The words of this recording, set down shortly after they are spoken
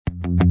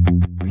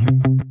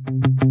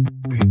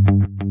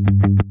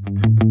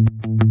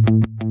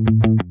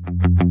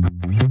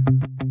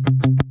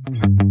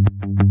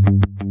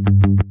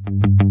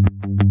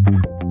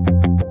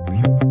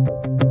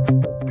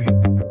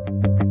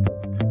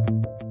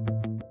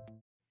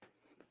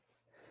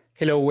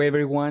Hello,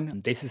 everyone.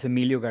 This is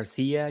Emilio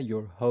Garcia,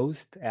 your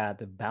host at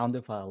the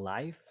Bountify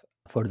Life.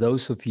 For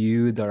those of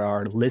you that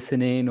are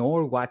listening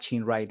or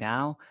watching right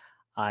now,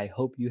 I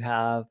hope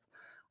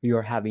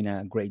you're having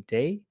a great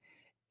day.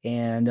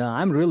 And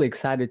I'm really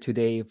excited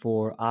today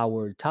for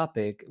our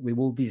topic. We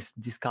will be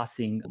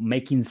discussing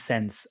making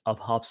sense of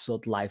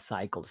HubSpot life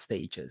cycle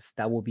stages.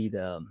 That will be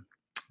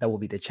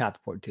the chat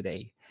for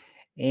today.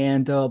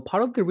 And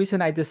part of the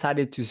reason I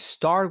decided to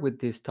start with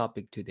this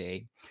topic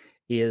today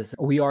is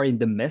we are in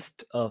the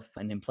midst of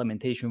an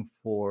implementation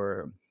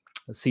for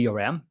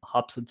CRM,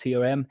 HubSpot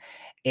CRM.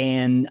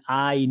 And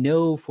I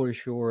know for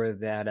sure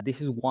that this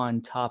is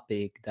one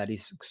topic that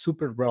is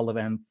super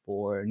relevant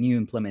for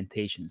new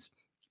implementations,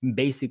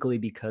 basically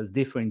because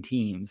different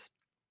teams,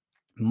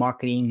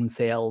 marketing,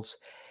 sales,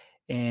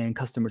 and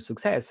customer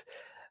success,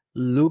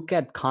 look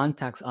at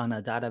contacts on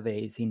a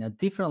database in a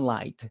different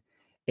light.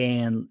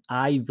 And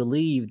I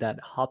believe that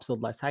HubSpot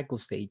lifecycle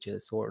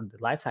stages or the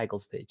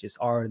lifecycle stages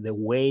are the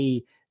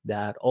way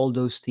that all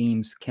those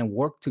teams can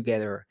work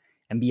together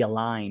and be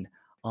aligned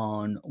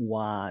on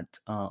what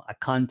a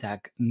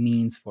contact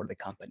means for the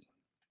company.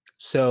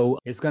 So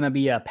it's going to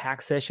be a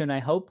packed session, I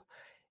hope.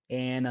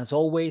 And as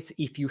always,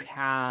 if you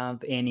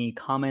have any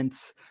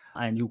comments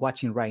and you're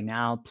watching right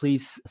now,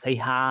 please say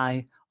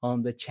hi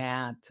on the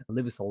chat,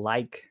 leave us a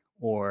like,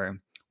 or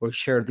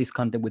share this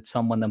content with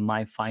someone that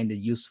might find it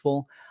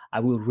useful. I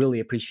will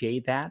really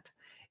appreciate that.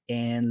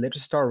 And let's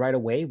start right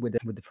away with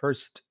the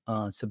first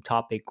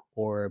subtopic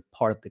or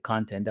part of the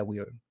content that we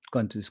are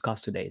going to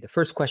discuss today. The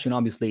first question,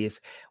 obviously,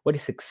 is what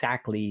is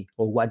exactly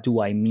or what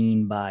do I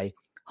mean by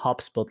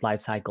HubSpot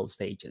lifecycle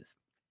stages?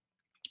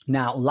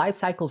 Now,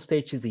 lifecycle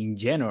stages in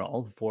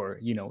general for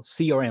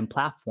CRM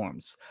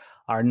platforms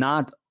are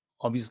not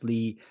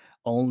obviously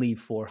only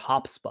for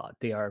HubSpot.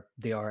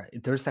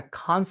 There's a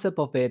concept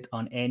of it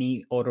on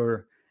any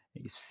other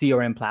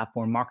CRM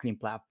platform, marketing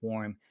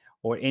platform,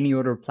 or any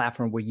other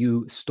platform where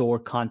you store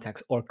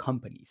contacts or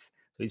companies.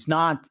 So it's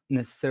not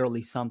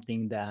necessarily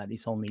something that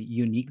is only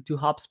unique to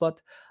HubSpot,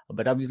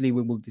 but obviously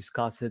we will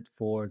discuss it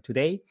for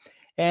today.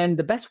 And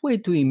the best way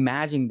to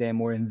imagine them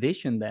or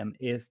envision them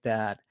is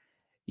that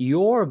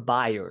your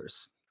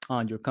buyers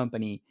on your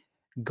company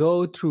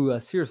go through a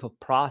series of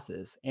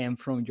process, and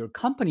from your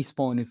company's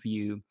point of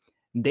view,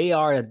 they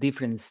are at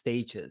different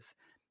stages.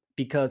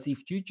 Because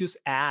if you just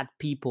add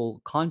people,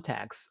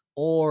 contacts,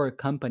 or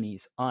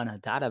companies on a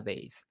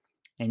database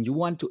and you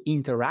want to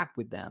interact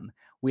with them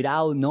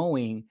without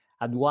knowing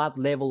at what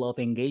level of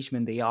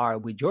engagement they are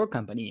with your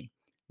company,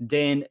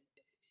 then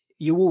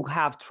you will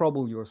have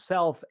trouble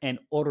yourself, and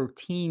other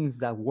teams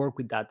that work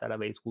with that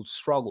database will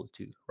struggle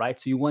too, right?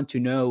 So you want to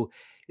know,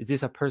 is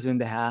this a person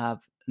that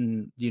have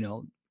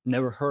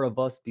never heard of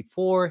us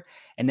before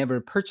and never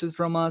purchased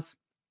from us?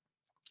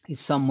 Is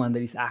someone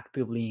that is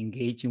actively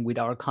engaging with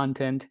our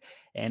content,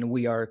 and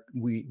we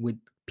with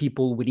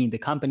people within the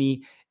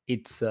company,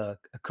 it's a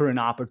current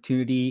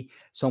opportunity,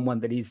 someone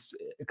that is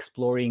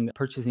exploring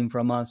purchasing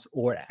from us,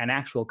 or an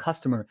actual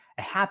customer,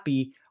 a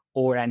happy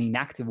or an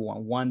inactive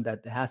one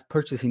that has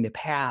purchased in the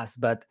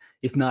past but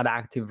is not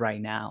active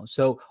right now.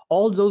 So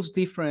all those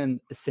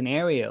different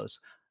scenarios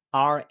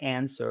are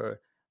answered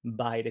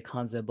by the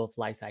concept of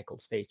life cycle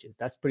stages.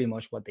 That's pretty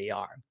much what they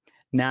are.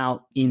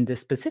 Now, in the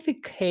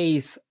specific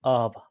case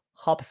of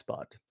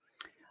HubSpot,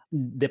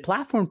 the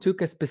platform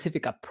took a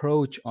specific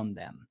approach on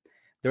them.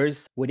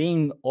 There's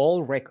within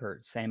all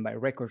records, and by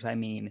records I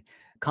mean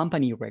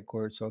company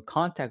records or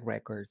contact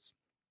records,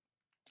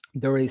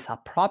 there is a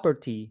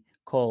property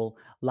called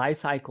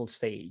lifecycle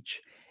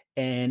stage,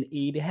 and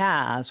it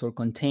has or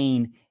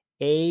contain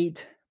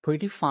 8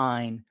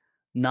 predefined,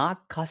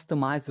 not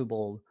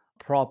customizable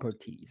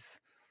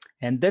properties.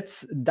 And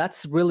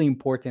that's really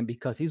important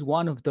because it's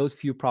one of those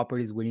few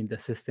properties within the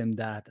system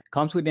that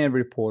comes within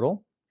every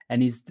portal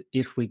and is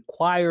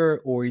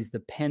required or is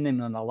dependent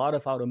on a lot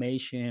of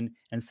automation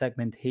and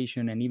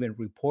segmentation and even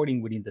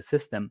reporting within the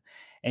system,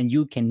 and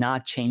you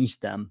cannot change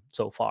them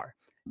so far.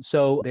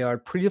 So they are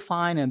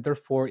predefined, and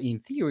therefore, in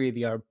theory,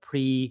 they are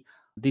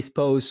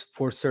predisposed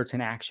for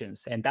certain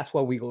actions. And that's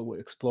what we will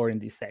explore in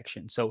this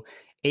section. So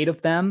 8 of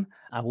them,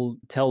 I will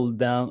tell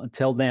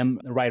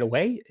them right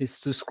away, is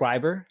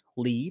subscriber,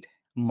 lead,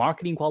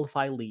 marketing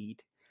qualified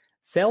lead,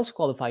 sales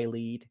qualified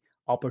lead,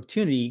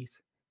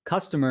 opportunities,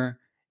 customer,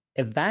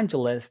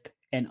 evangelist,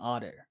 and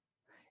other.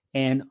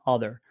 And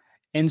other.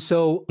 And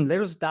so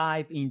let us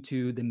dive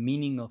into the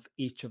meaning of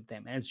each of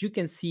them. As you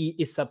can see,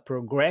 it's a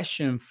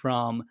progression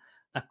from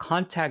a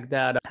contact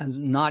that has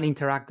not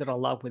interacted a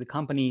lot with the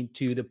company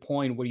to the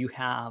point where you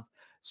have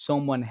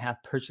someone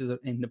have purchased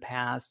in the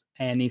past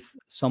and is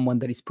someone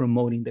that is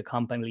promoting the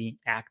company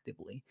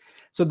actively.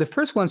 So the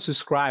first one,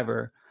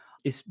 subscriber,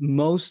 is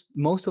most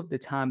of the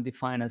time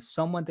defined as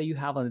someone that you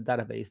have on the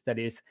database that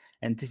is,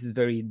 and this is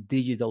very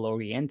digital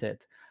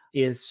oriented,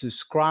 is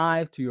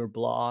subscribe to your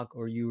blog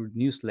or your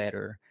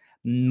newsletter.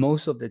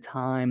 Most of the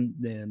time,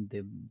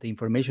 the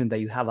information that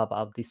you have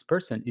about this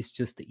person is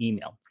just the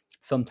email.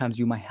 Sometimes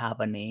you might have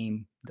a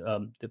name,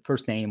 the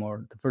first name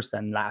or the first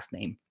and last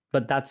name.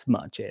 but that's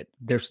much it.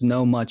 There's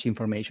no much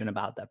information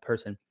about that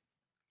person.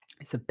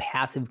 It's a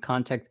passive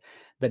contact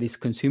that is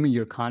consuming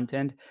your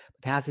content,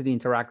 but hasn't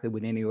interacted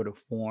with any other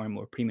form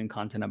or premium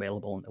content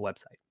available on the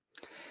website.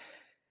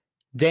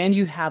 Then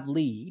you have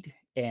lead,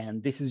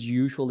 and this is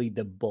usually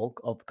the bulk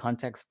of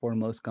contacts for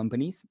most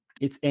companies.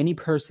 It's any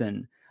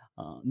person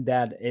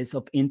that is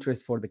of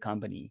interest for the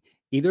company,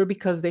 either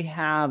because they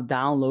have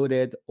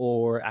downloaded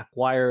or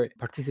acquired,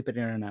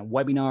 participated in a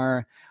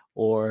webinar,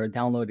 or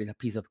downloaded a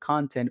piece of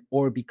content,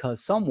 or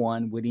because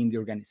someone within the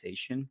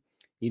organization,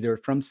 either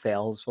from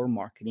sales or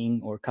marketing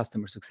or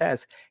customer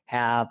success,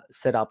 have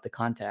set up the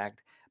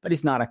contact, but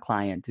it's not a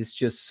client. It's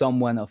just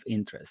someone of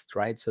interest,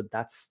 right? So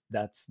that's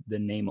the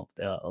name of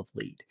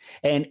lead.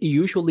 And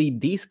usually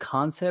this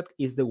concept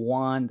is the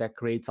one that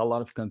creates a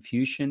lot of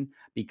confusion,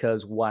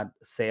 because what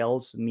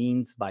sales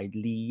means by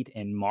lead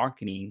and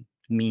marketing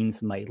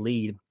means by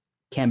lead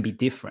can be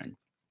different.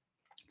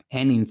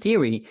 And in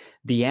theory,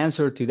 the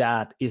answer to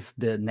that is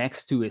the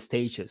next two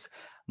stages: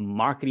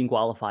 marketing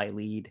qualified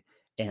lead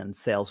and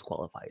sales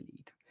qualified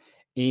lead.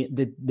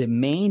 The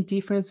main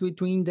difference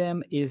between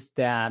them is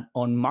that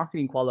on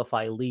marketing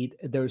qualified lead,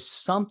 there's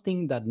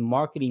something that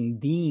marketing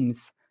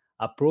deems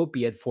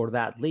appropriate for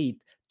that lead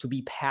to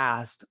be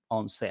passed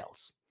on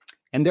sales.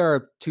 And there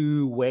are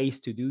two ways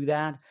to do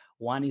that.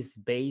 One is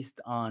based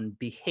on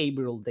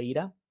behavioral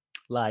data,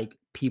 like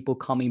people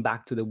coming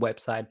back to the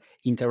website,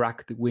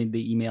 interact with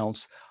the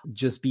emails,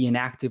 just being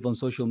active on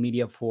social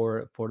media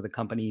for the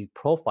company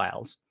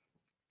profiles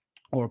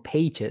or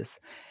pages.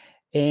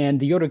 And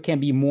the other can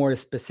be more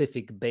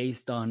specific,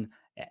 based on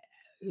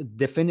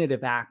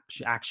definitive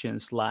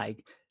actions,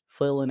 like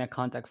filling a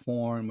contact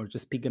form, or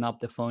just picking up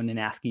the phone and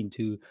asking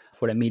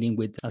for a meeting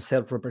with a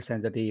sales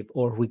representative,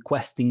 or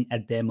requesting a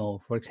demo,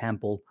 for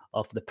example,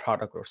 of the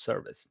product or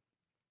service.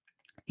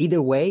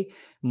 Either way,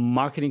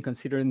 marketing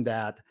considers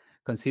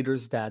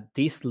that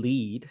this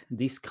lead,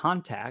 this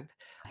contact,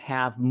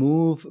 have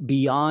moved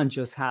beyond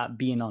just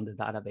being on the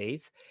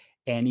database,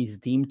 and is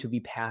deemed to be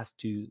passed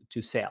to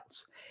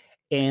sales.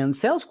 And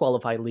sales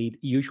qualified lead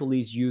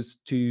usually is used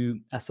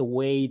as a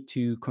way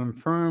to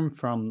confirm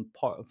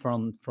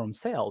from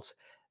sales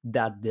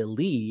that the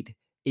lead,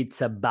 it's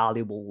a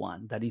valuable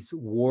one that is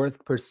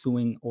worth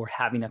pursuing or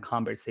having a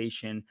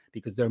conversation,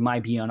 because there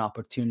might be an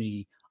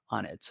opportunity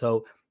on it.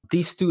 So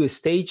these two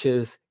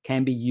stages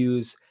can be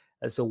used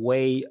as a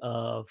way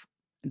of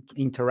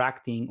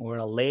interacting, or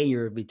a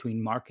layer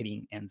between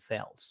marketing and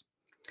sales.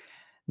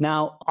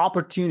 Now,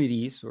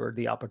 opportunities, or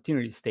the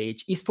opportunity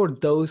stage, is for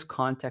those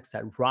contacts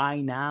that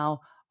right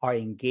now are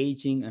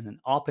engaging in an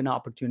open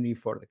opportunity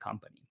for the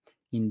company.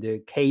 In the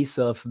case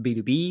of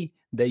B2B,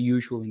 that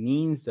usually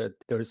means that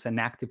there's an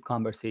active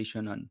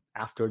conversation on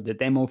after the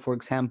demo, for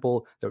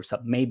example. There's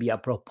maybe a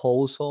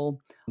proposal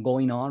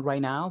going on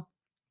right now.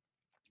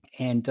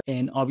 And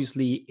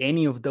obviously,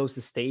 any of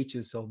those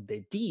stages of the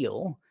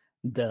deal,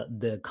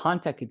 the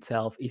contact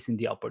itself is in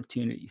the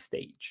opportunity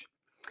stage.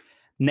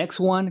 Next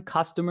one,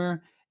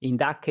 customer. In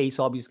that case,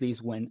 obviously,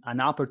 is when an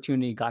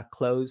opportunity got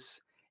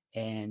close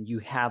and you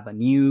have a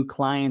new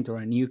client or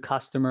a new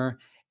customer,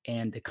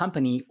 and the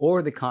company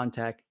or the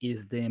contact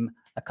is them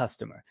a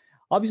customer.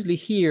 Obviously,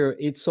 here,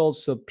 it's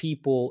also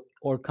people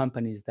or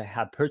companies that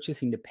have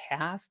purchased in the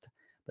past,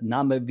 but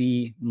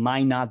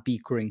might not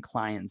be current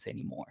clients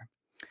anymore.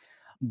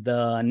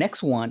 The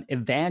next one,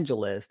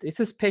 evangelist, is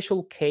a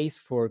special case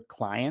for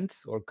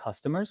clients or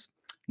customers.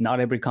 Not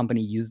every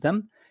company uses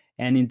them.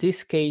 And in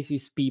this case,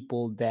 it's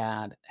people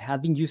that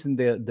have been using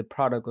the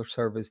product or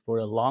service for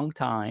a long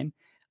time,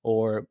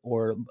 or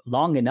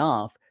long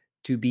enough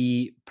to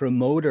be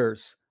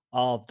promoters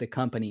of the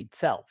company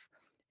itself.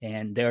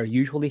 And they're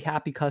usually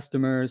happy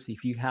customers.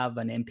 If you have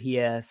an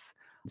NPS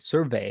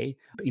survey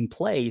in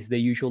place, they're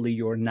usually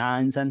your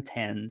 9s and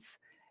 10s.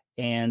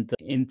 And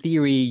in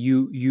theory,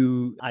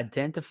 you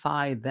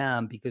identify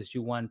them because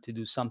you want to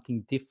do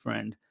something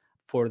different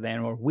for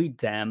them or with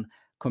them,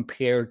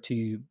 compared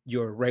to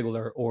your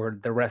regular or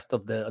the rest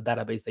of the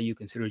database that you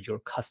consider your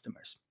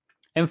customers.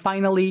 And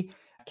finally,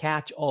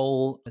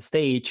 catch-all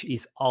stage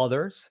is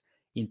others.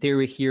 In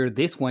theory here,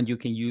 this one you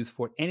can use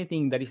for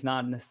anything that is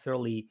not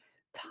necessarily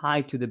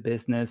tied to the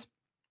business,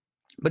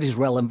 but is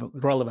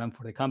relevant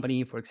for the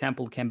company. For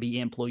example, can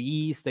be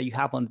employees that you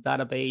have on the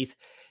database,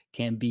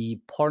 can be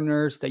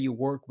partners that you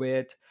work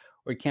with,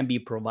 or it can be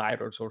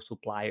providers or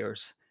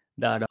suppliers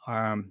that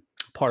are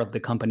part of the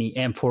company,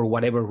 and for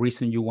whatever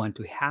reason you want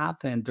to have,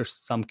 and there's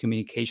some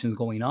communications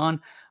going on,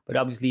 but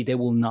obviously they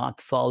will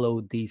not follow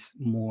this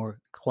more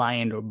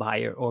client or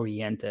buyer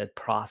oriented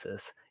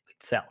process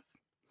itself.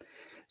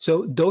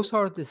 So those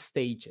are the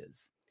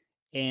stages.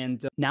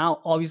 And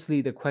now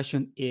obviously the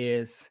question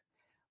is,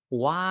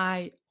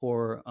 why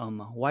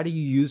to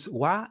use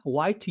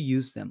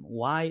them?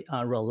 Why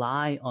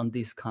rely on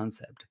this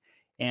concept?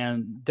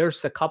 And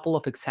there's a couple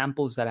of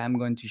examples that I'm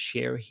going to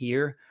share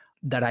here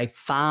that I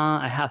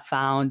have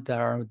found that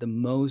are the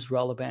most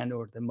relevant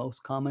or the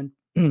most common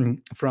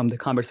from the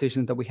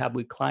conversations that we have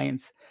with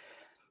clients.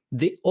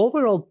 The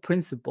overall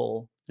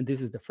principle, and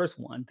this is the first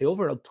one, the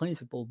overall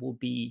principle will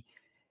be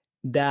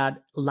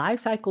that life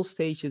cycle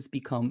stages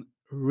become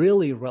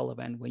really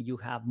relevant when you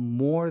have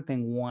more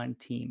than one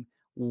team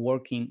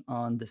working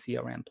on the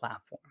CRM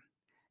platform.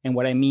 And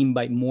what I mean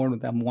by more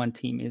than one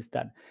team is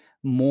that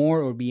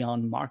more or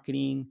beyond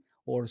marketing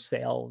or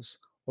sales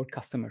or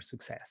customer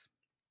success.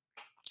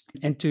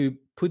 And to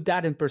put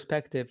that in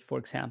perspective, for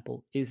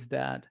example, is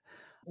that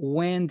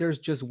when there's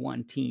just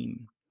one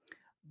team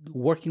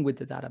working with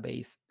the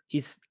database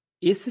is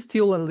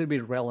still a little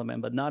bit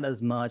relevant, but not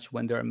as much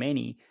when there are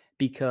many,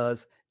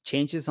 because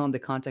changes on the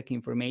contact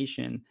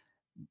information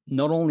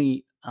not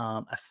only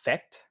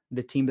affect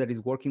the team that is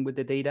working with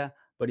the data,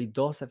 but it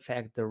does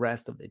affect the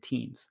rest of the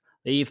teams.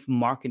 If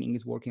marketing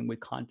is working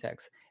with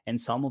contacts and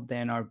some of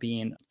them are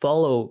being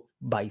followed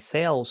by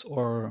sales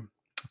or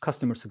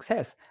customer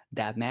success,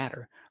 that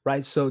matter,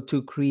 right? So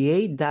to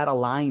create that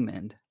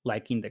alignment,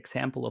 like in the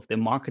example of the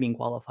marketing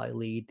qualified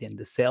lead and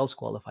the sales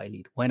qualified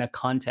lead, when a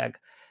contact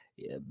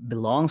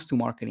belongs to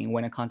marketing,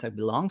 when a contact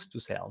belongs to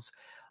sales,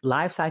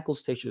 life cycle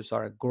stages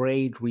are a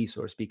great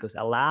resource because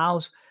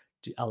allows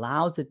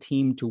the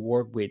team to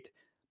work with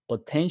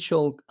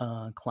potential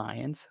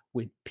clients,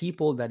 with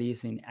people that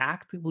is in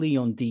actively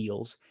on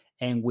deals,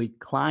 and with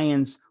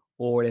clients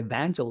or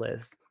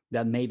evangelists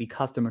that maybe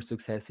customer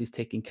success is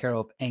taking care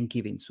of and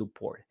giving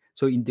support.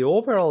 So in the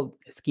overall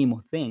scheme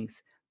of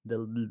things, the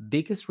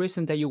biggest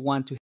reason that you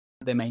want to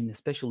have them and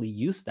especially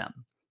use them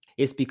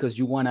is because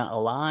you want to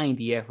align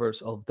the efforts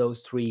of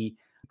those three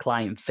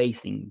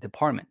client-facing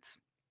departments.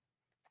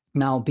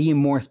 Now, being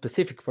more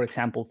specific, for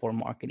example, for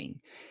marketing,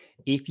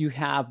 if you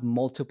have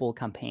multiple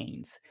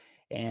campaigns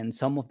and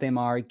some of them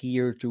are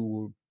geared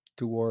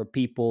toward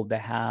people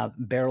that have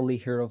barely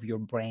heard of your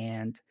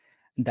brand,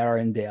 that are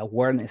in the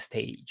awareness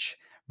stage,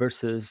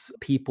 versus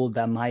people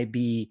that might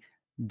be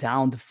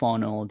down the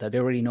funnel, that they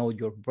already know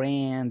your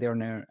brand, they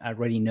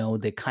already know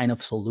the kind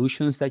of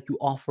solutions that you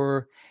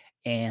offer,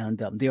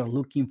 and they are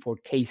looking for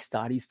case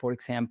studies, for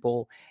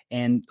example,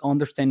 and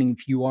understanding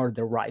if you are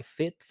the right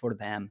fit for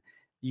them,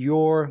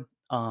 your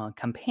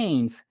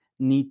campaigns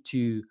need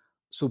to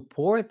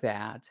support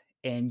that.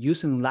 And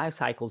using life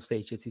cycle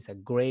stages is a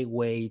great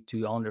way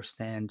to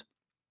understand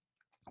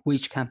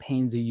which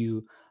campaigns do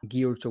you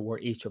gear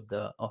toward each of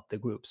the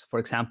groups. For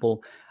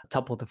example,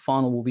 top of the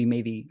funnel will be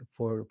maybe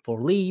for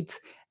leads,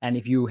 and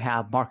if you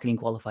have marketing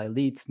qualified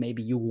leads,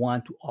 maybe you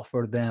want to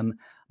offer them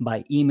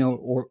by email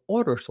or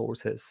other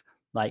sources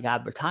like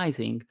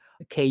advertising,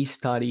 case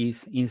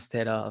studies,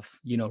 instead of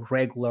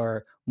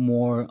regular,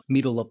 more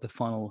middle of the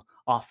funnel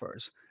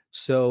offers.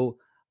 So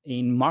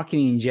in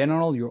marketing in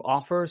general, your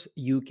offers,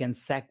 you can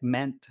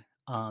segment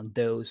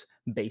those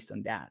based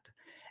on that.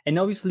 And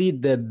obviously,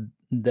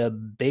 the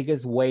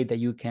biggest way that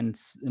you can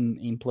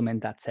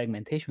implement that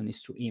segmentation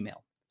is through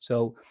email.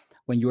 So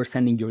when you're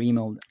sending your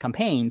email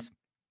campaigns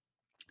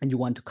and you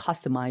want to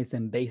customize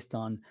them based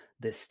on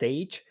the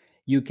stage,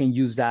 you can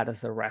use that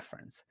as a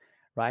reference,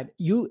 right?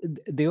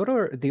 The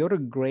other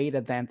great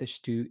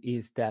advantage too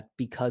is that,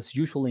 because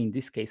usually in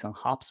this case on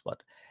HubSpot,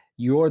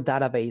 your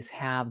database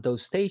have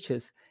those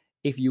stages.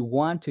 If you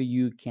want to,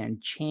 you can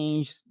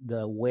change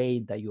the way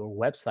that your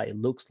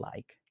website looks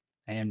like,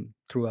 and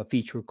through a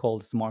feature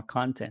called Smart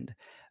Content,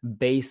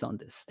 based on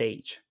the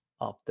stage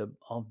of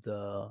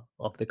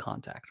the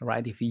contact,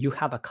 right? If you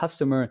have a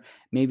customer,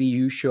 maybe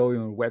you show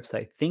your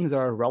website things that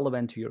are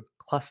relevant to your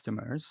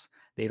customers.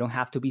 They don't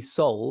have to be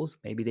sold.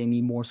 Maybe they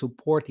need more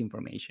support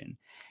information.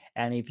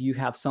 And if you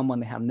have someone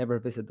that have never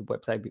visited the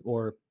website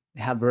or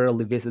have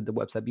rarely visited the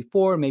website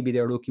before, maybe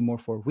they're looking more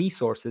for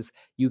resources,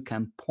 you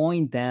can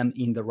point them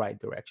in the right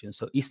direction.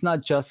 So it's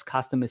not just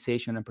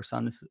customization and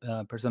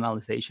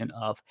personalization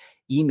of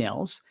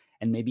emails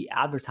and maybe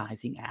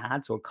advertising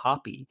ads or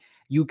copy.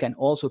 You can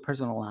also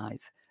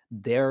personalize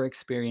their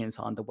experience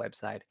on the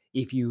website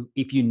if you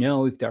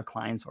know if they're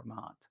clients or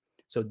not.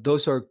 So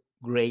those are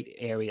great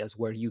areas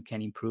where you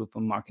can improve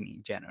on marketing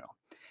in general.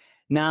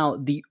 Now,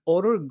 the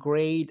other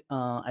great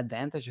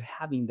advantage of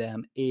having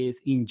them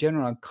is, in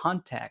general,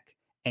 contact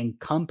and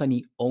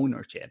company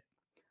ownership,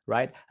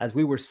 right? As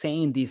we were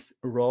saying, these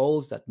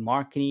roles that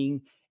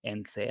marketing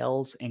and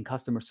sales and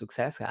customer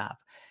success have,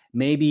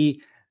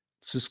 maybe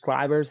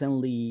subscribers and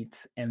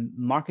leads and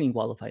marketing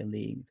qualified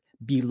leads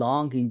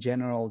belong in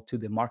general to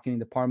the marketing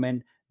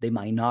department. They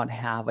might not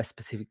have a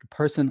specific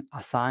person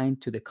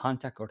assigned to the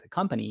contact or the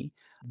company,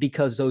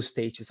 because those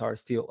stages are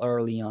still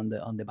early on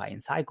the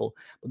buying cycle.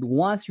 But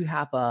once you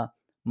have a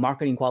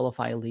marketing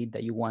qualified lead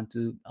that you want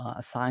to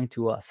assign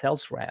to a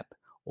sales rep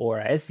or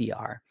a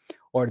SDR,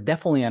 or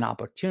definitely an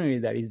opportunity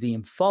that is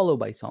being followed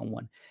by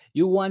someone,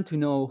 you want to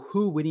know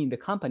who within the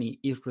company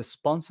is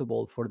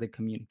responsible for the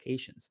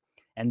communications.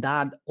 And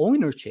that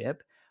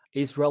ownership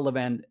is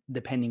relevant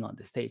depending on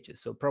the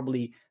stages. So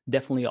probably,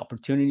 definitely,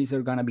 opportunities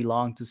are going to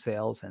belong to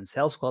sales and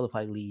sales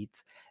qualified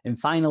leads. And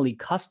finally,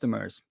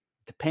 customers,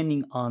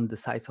 depending on the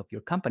size of your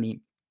company,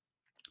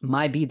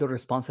 might be the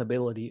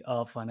responsibility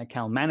of an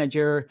account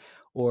manager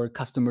or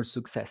customer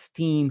success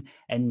team,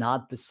 and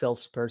not the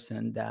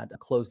salesperson that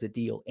closed the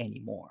deal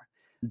anymore.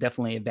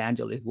 Definitely,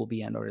 evangelist will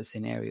be another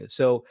scenario.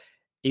 So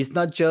It's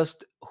not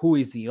just who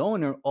is the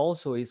owner,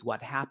 also is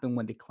what happened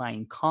when the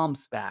client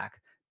comes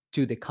back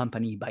to the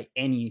company by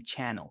any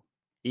channel.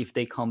 If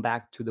they come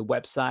back to the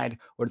website,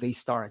 or they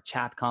start a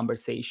chat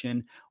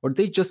conversation, or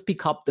they just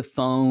pick up the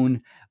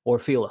phone or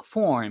fill a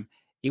form,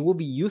 it will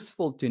be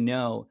useful to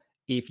know,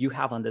 if you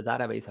have on the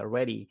database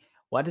already,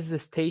 what is the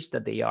stage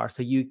that they are,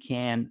 so you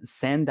can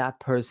send that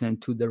person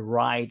to the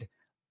right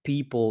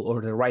people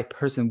or the right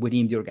person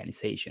within the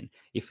organization.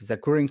 If it's a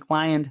current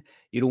client,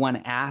 you don't want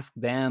to ask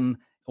them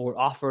or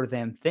offer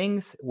them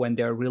things when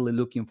they're really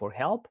looking for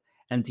help,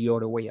 and the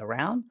other way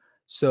around.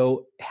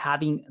 So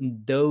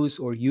having those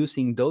or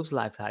using those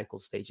life cycle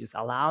stages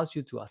allows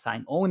you to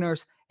assign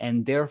owners,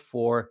 and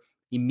therefore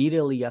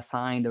immediately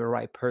assign the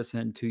right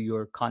person to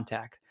your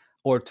contact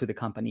or to the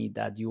company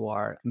that you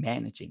are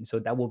managing. So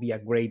that will be a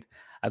great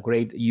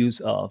use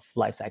of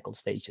life cycle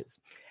stages.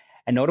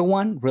 Another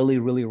one,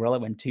 really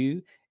relevant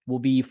too, will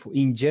be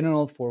in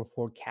general for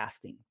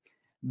forecasting,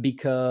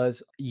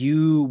 because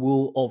you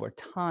will over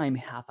time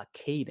have a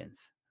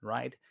cadence,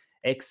 right?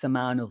 X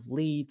amount of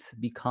leads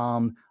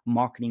become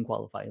marketing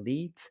qualified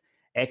leads.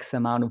 X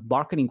amount of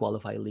marketing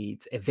qualified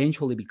leads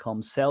eventually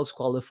become sales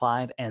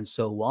qualified, and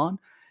so on.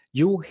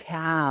 You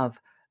have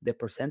the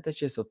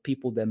percentages of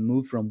people that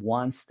move from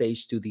one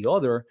stage to the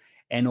other.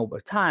 And over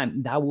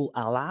time, that will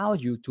allow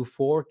you to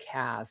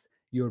forecast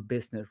your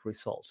business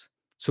results.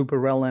 Super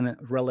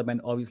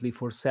relevant obviously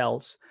for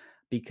sales,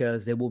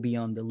 because they will be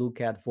on the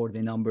lookout for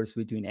the numbers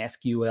between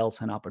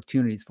SQLs and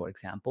opportunities, for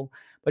example.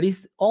 But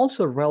it's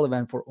also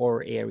relevant for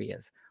other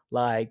areas,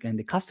 like in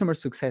the customer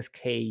success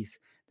case,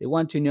 they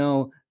want to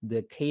know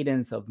the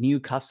cadence of new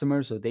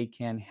customers so they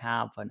can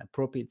have an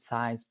appropriate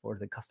size for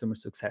the customer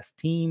success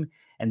team,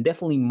 and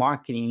definitely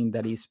marketing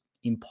that is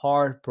in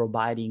part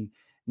providing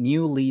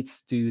new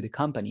leads to the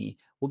company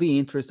will be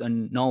interested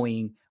in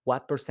knowing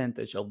what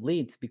percentage of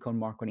leads become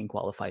marketing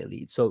qualified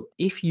leads. So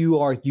if you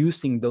are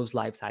using those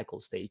life cycle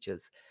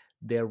stages,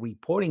 the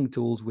reporting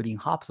tools within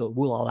HubSpot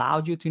will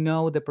allow you to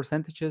know the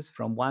percentages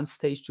from one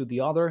stage to the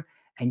other,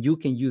 and you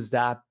can use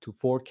that to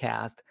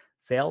forecast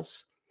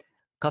sales,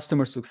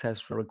 customer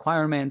success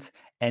requirements,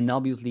 and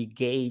obviously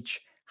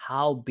gauge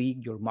how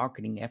big your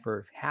marketing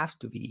effort has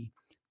to be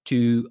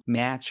to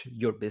match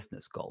your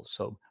business goals.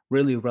 So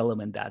really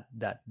relevant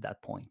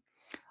that point.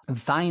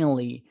 And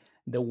finally,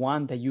 the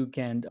one that you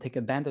can take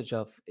advantage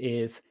of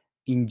is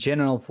in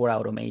general for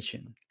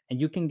automation. And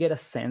you can get a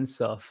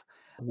sense of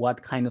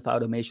what kind of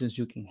automations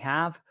you can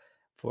have.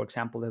 For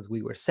example, as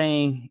we were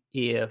saying,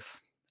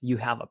 if you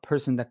have a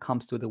person that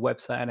comes to the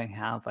website and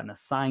have an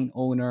assigned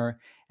owner,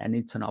 and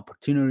it's an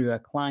opportunity or a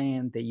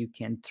client, that you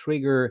can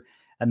trigger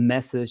a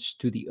message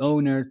to the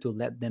owner to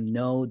let them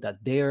know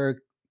that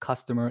their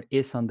customer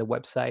is on the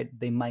website,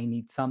 they might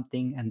need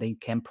something, and they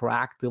can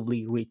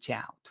proactively reach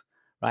out,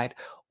 right?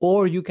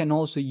 Or you can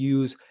also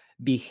use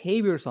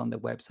behaviors on the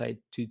website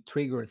to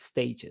trigger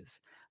stages.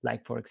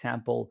 Like, for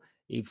example,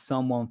 if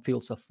someone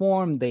fills a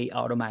form, they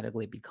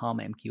automatically become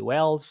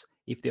MQLs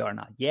if they are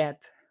not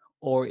yet.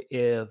 Or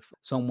if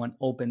someone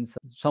opens,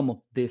 some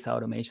of these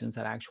automations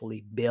are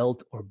actually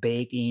built or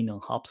baked in on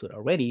HubSpot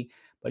already.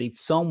 But if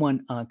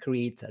someone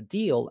creates a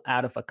deal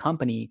out of a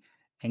company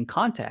and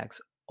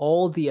contacts,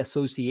 all the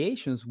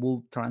associations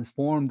will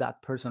transform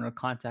that person or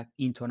contact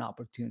into an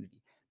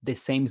opportunity. The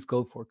same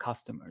goes for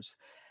customers.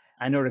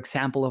 Another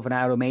example of an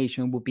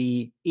automation would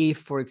be if,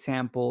 for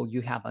example,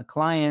 you have a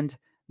client,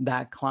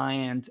 that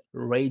client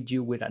rate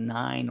you with a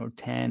 9 or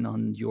 10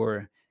 on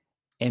your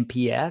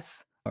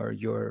NPS or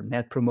your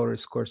Net Promoter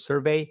Score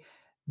survey,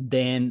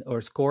 then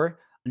or score,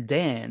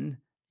 then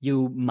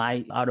you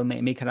might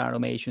make an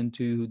automation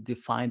to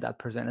define that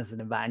person as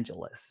an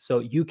evangelist. So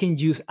you can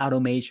use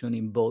automation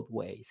in both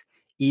ways.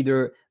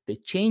 Either the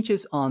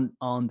changes on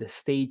the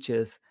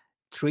stages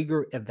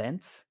trigger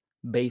events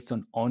based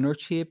on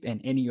ownership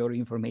and any other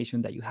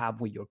information that you have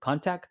with your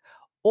contact,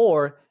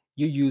 or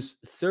you use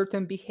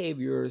certain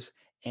behaviors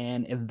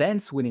and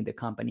events within the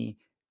company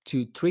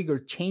to trigger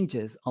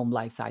changes on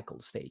life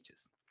cycle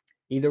stages.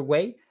 Either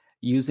way,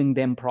 using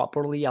them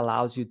properly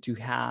allows you to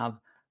have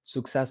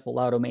successful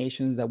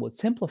automations that would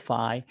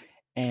simplify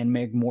and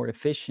make more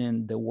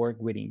efficient the work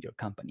within your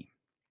company.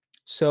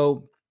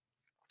 So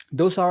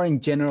those are in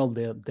general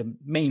the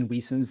main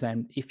reasons.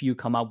 And if you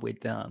come up with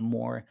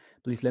more,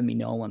 please let me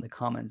know in the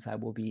comments. I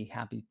will be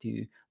happy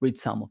to read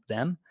some of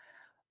them.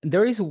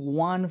 There is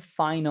one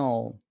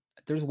final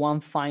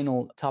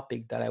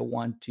topic that I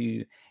want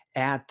to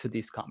add to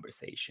this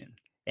conversation,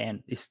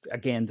 and it's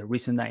again the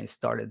reason I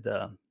started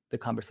the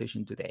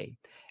conversation today,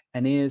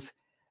 and is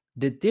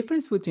the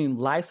difference between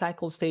life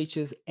cycle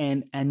stages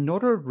and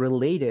another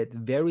related,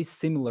 very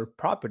similar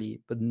property,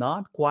 but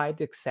not quite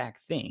the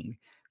exact thing,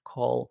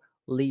 called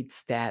lead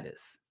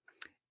status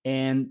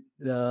and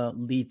the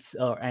leads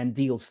and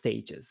deal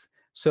stages.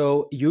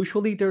 So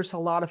usually there's a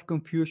lot of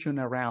confusion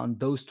around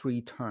those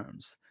three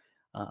terms: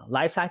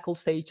 life cycle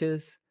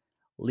stages,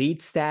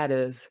 lead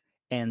status,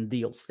 and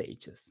deal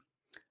stages.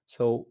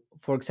 So,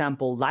 for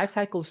example, life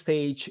cycle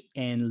stage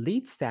and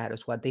lead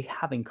status, what they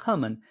have in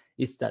common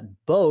is that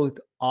both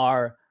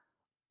are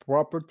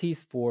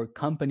properties for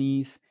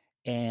companies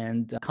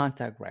and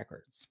contact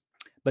records.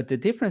 But the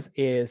difference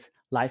is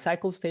life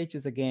cycle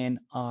stages, again,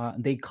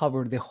 they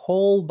cover the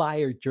whole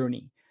buyer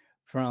journey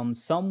from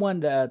someone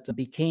that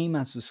became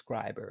a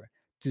subscriber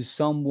to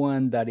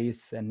someone that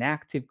is an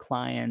active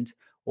client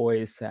or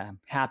is a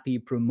happy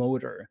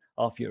promoter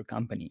of your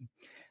company.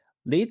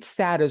 Lead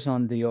status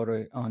on the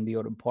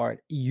other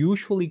part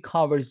usually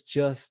covers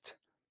just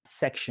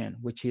section,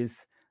 which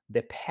is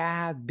the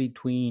path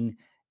between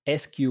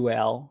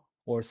SQL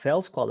or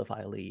sales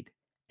qualified lead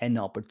and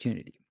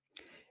opportunity.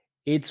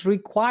 It's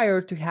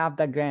required to have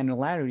that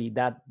granularity,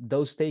 that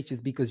those stages,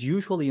 because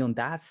usually on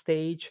that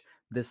stage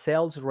the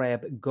sales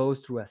rep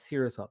goes through a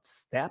series of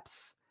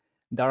steps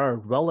that are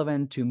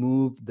relevant to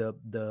move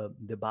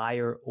the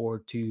buyer or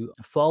to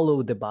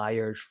follow the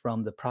buyers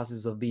from the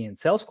process of being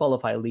sales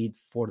qualified lead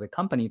for the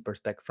company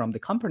perspective, from the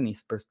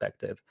company's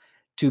perspective,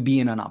 to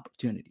being an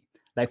opportunity.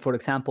 Like, for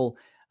example,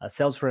 a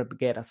sales rep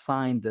get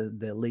assigned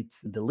the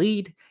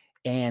lead,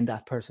 and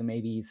that person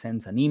maybe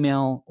sends an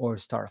email or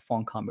start a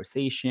phone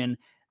conversation.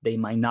 They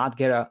might not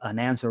get an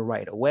answer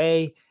right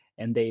away,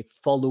 and they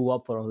follow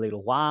up for a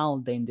little while.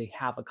 Then they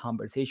have a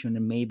conversation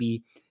and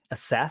maybe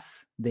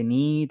assess the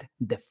need,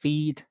 the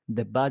feed,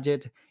 the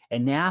budget.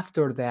 And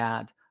after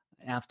that,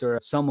 after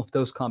some of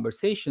those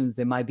conversations,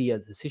 there might be a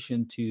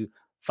decision to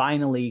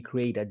finally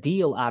create a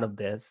deal out of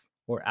this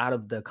or out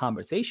of the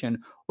conversation,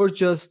 or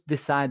just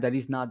decide that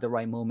it's not the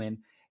right moment,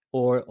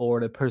 or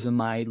the person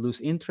might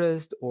lose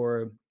interest,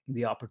 or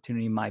the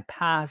opportunity might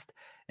pass.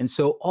 And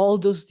so all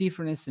those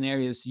different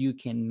scenarios you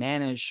can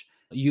manage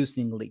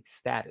using lead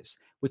status,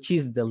 which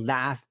is the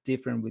last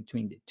difference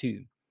between the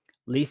two.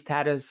 Lead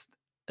status,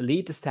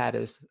 lead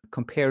status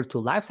compared to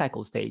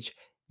lifecycle stage,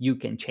 you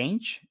can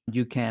change,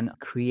 you can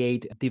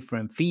create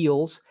different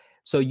fields,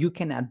 so you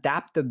can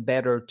adapt it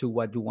better to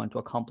what you want to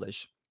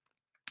accomplish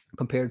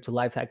compared to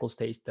lifecycle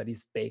stage that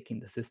is baked in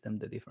the system,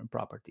 the different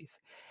properties.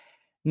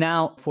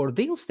 Now, for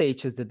deal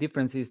stages, the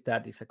difference is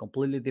that it's a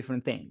completely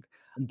different thing.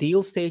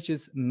 Deal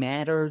stages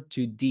matter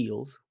to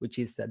deals, which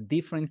is a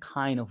different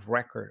kind of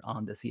record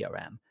on the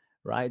CRM,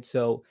 right?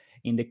 So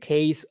in the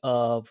case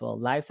of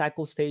life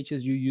cycle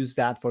stages, you use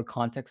that for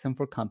contacts and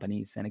for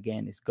companies. And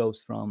again, it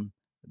goes from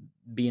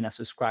being a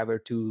subscriber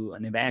to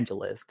an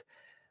evangelist.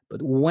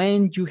 But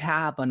when you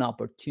have an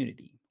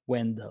opportunity,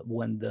 when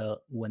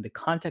the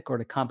contact or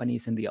the company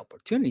is in the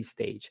opportunity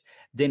stage,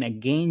 then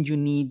again you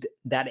need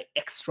that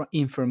extra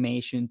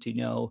information to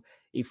know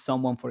if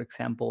someone, for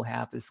example,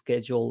 have a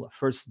schedule, a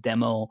first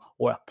demo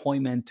or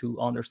appointment to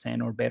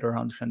understand or better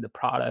understand the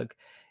product,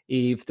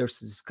 if there's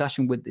a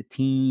discussion with the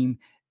team,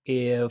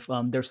 if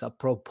there's a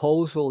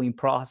proposal in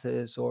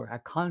process or a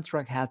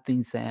contract has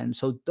been sent.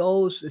 So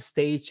those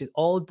stages,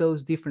 all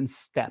those different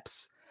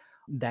steps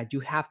that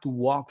you have to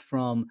walk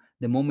from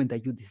the moment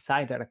that you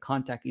decide that a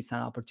contact is an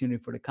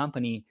opportunity for the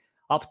company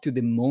up to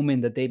the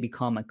moment that they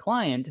become a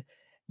client,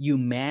 you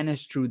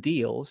manage through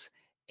deals.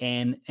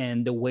 And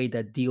the way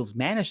that deals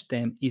manage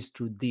them is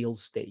through deal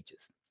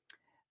stages.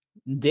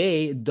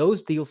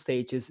 Those deal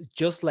stages,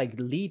 just like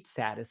lead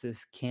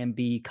statuses, can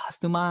be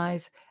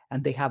customized,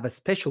 and they have a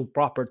special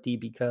property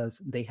because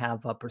they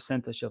have a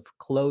percentage of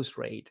close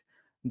rate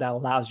that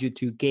allows you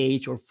to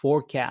gauge or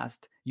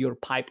forecast your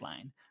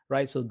pipeline,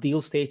 right? So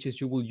deal stages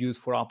you will use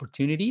for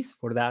opportunities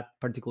for that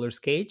particular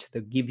stage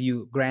that give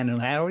you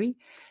granularity.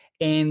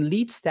 And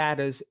lead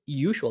status,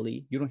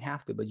 usually, you don't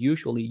have to, but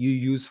usually you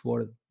use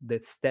for the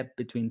step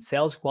between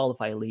sales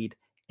qualified lead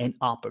and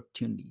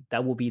opportunity.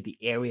 That will be the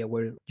area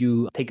where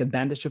you take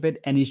advantage of it.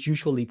 And it's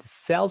usually the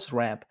sales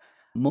rep,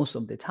 most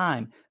of the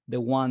time,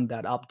 the one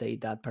that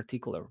update that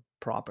particular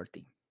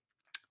property,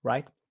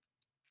 right?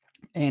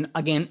 And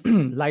again,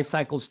 life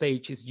cycle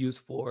stage is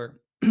used for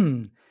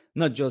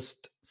not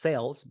just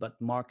sales,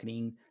 but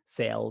marketing,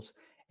 sales,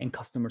 and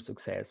customer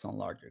success on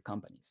larger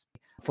companies.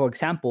 For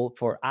example,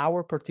 for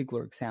our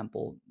particular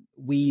example,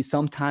 we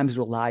sometimes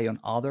rely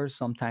on others,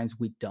 sometimes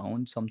we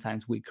don't.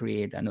 Sometimes we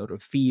create another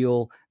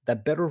field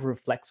that better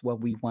reflects what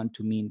we want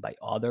to mean by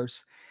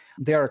others.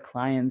 There are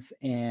clients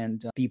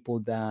and people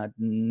that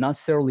not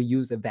necessarily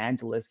use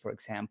evangelists, for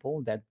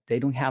example, that they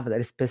don't have that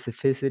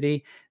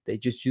specificity. They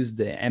just use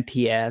the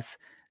NPS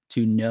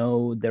to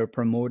know their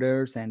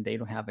promoters, and they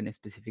don't have any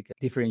specific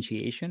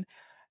differentiation.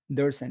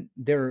 There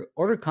are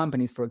other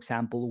companies, for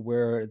example,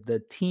 where the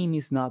team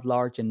is not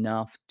large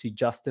enough to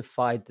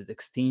justify the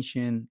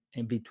distinction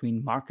in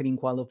between marketing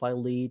qualified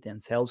lead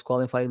and sales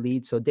qualified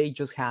lead. So they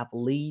just have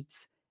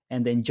leads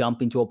and then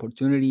jump into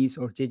opportunities,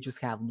 or they just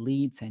have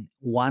leads and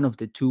one of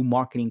the two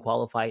marketing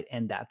qualified,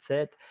 and that's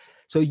it.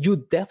 So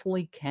you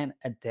definitely can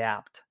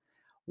adapt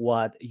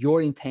what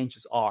your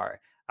intentions are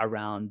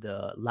around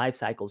the life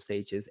cycle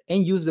stages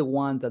and use the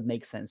one that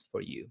makes sense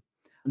for you.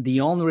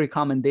 The only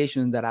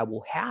recommendation that I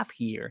will have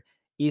here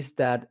is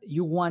that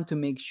you want to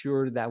make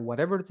sure that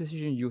whatever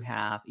decision you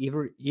have,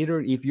 either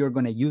if you're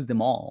going to use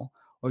them all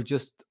or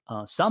just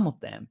some of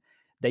them,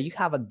 that you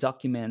have a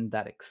document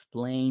that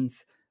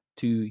explains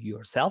to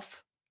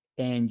yourself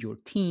and your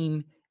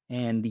team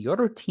and the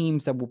other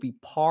teams that will be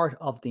part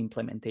of the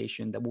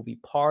implementation, that will be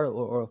part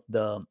of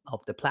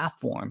the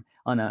platform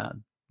on a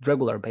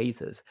regular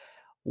basis,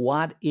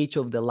 what each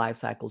of the life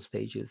cycle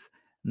stages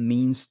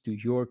means to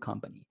your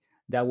company.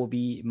 That will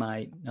be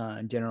my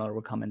general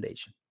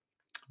recommendation,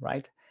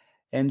 right?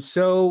 And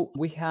so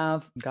we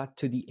have got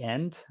to the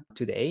end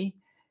today.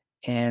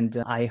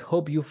 And I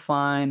hope you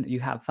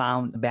have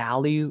found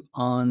value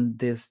on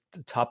this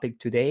topic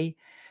today.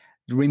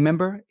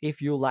 Remember,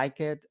 if you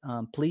like it,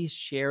 please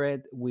share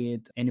it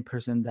with any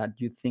person that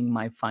you think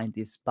might find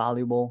this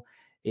valuable.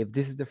 If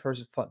this is the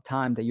first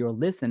time that you're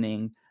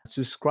listening,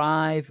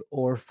 subscribe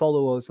or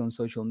follow us on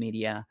social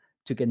media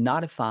to get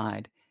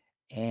notified.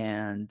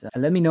 And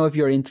let me know if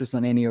you're interested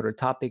in any other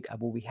topic. I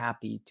will be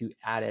happy to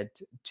add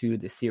it to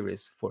the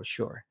series for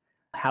sure.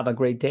 Have a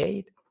great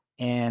day,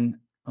 and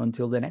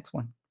until the next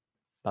one.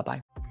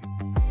 Bye-bye.